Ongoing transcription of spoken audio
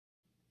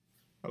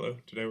Hello,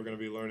 today we're going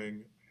to be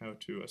learning how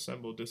to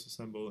assemble,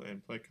 disassemble,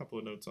 and play a couple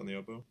of notes on the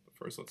oboe. But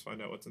first, let's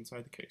find out what's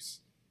inside the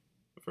case.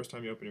 The first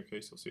time you open your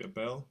case, you'll see a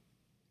bell,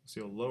 you'll see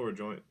a lower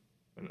joint,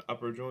 an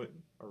upper joint,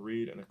 a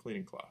reed, and a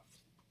cleaning cloth.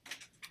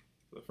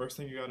 So the first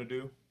thing you got to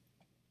do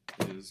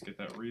is get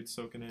that reed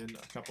soaking in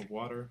a cup of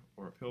water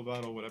or a pill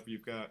bottle, whatever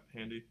you've got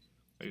handy.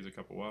 I use a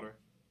cup of water.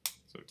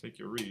 So take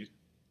your reed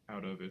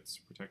out of its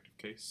protective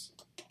case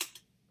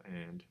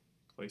and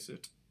place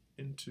it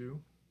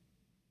into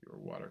your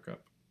water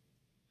cup.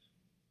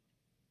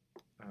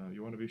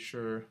 You want to be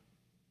sure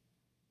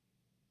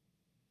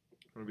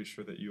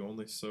that you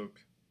only soak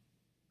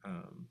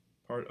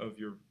part of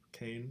your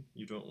cane.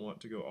 You don't want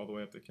to go all the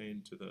way up the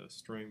cane to the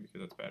string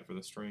because that's bad for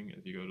the string, and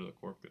if you go to the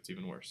cork, that's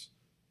even worse.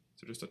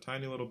 So just a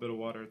tiny little bit of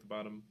water at the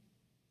bottom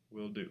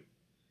will do.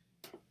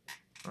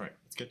 Alright,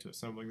 let's get to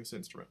assembling this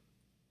instrument.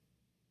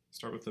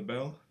 Start with the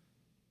bell,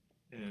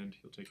 and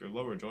you'll take your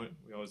lower joint.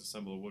 We always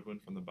assemble a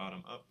woodwind from the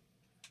bottom up.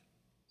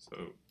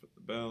 So put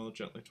the bell,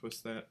 gently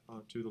twist that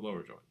onto the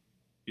lower joint.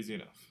 Easy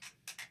enough.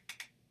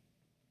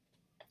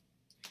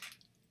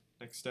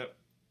 Next step,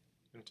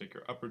 you're going to take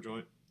your upper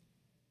joint,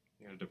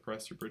 you're going to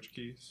depress your bridge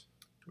keys,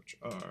 which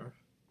are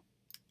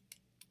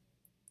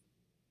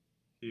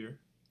here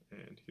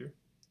and here.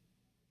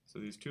 So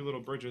these two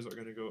little bridges are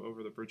going to go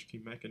over the bridge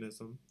key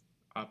mechanism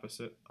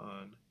opposite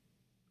on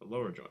the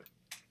lower joint.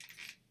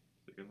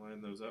 So you can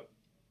line those up,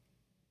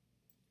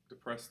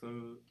 depress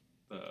the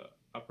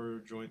upper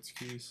joint's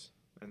keys,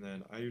 and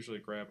then I usually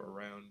grab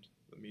around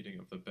the meeting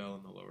of the bell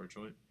and the lower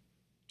joint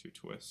to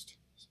twist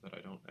so that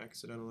I don't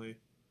accidentally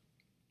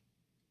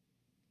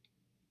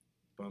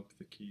bump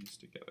the keys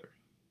together.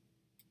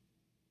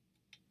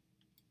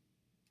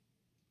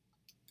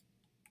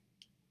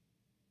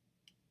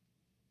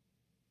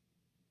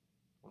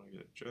 I want to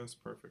get it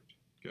just perfect.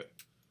 Good.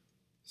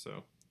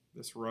 So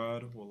this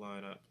rod will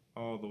line up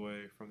all the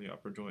way from the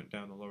upper joint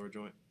down the lower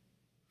joint.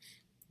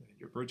 And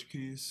your bridge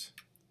keys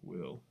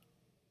will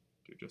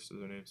do just as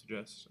their name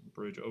suggests,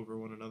 bridge over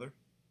one another.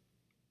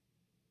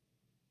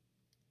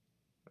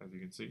 As you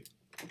can see.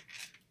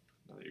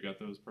 Now that you got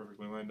those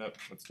perfectly lined up,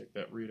 let's take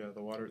that reed out of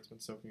the water it's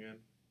been soaking in.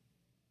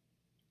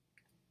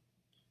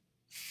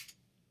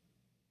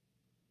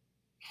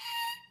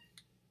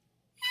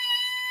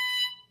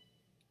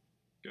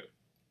 Good.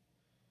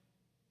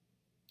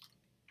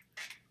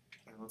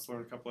 And let's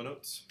learn a couple of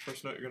notes.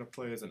 First note you're going to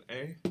play is an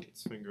A.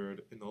 It's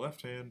fingered in the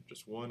left hand,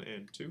 just 1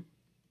 and 2.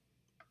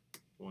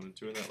 1 and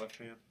 2 in that left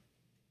hand.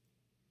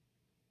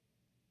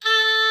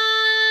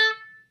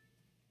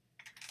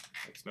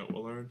 Next note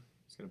we'll learn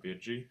is going to be a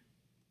G,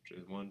 which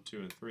is 1,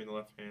 2, and 3 in the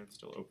left hand,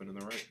 still open in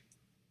the right.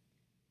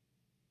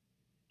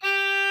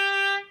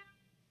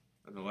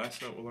 And the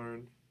last note we'll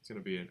learn is going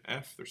to be an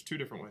F. There's two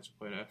different ways to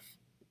play an F.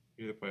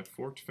 You either play a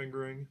forked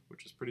fingering,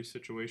 which is pretty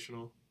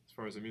situational as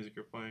far as the music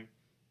you're playing.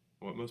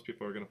 And what most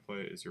people are going to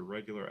play is your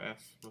regular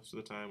F most of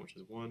the time, which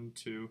is 1,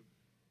 2,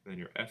 and then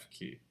your F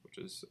key, which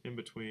is in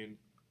between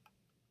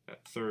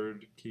that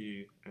third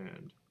key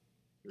and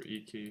your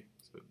E key,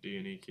 so D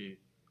and E key.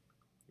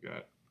 You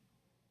got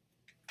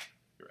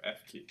your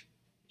F key,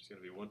 which is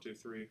going to be 1, 2,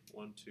 3,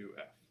 1, 2,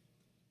 F.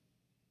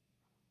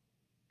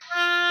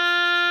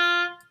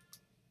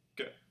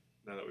 Good.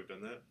 Now that we've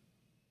done that,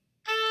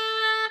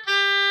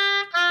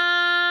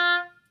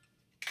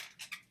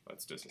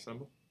 let's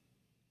disassemble.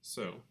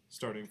 So,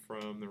 starting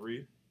from the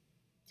reed,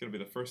 it's going to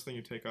be the first thing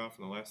you take off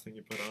and the last thing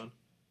you put on.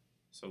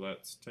 So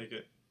let's take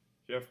it.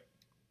 If you have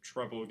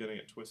trouble getting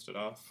it twisted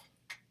off,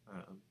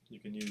 you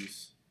can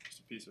use just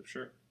a piece of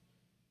shirt.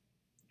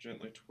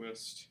 Gently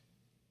twist,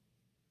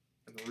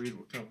 and the reed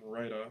will come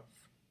right off,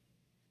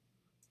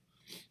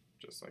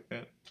 just like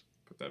that.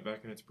 Put that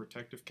back in its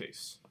protective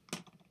case.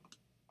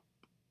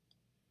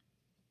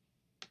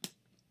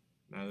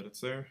 Now that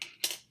it's there,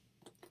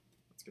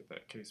 let's get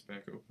that case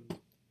back open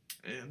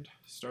and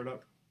start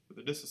up with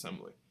the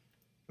disassembly.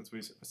 Since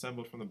we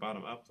assembled from the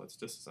bottom up, let's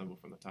disassemble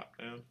from the top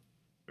down.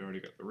 We already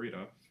got the reed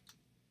off,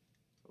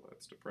 so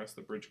let's depress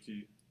the bridge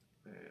key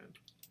and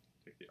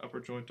take the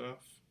upper joint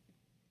off.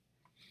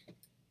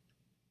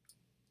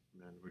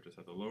 And then we just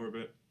have the lower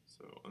bit,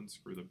 so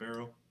unscrew the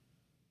barrel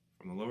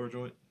from the lower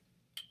joint.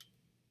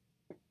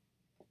 And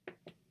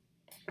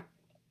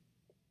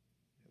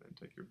then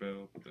take your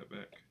bell, put that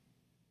back.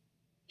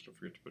 Don't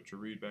forget to put your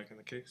reed back in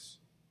the case.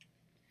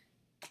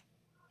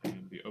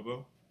 And the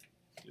oboe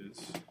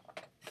is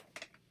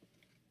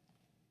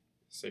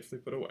safely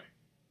put away.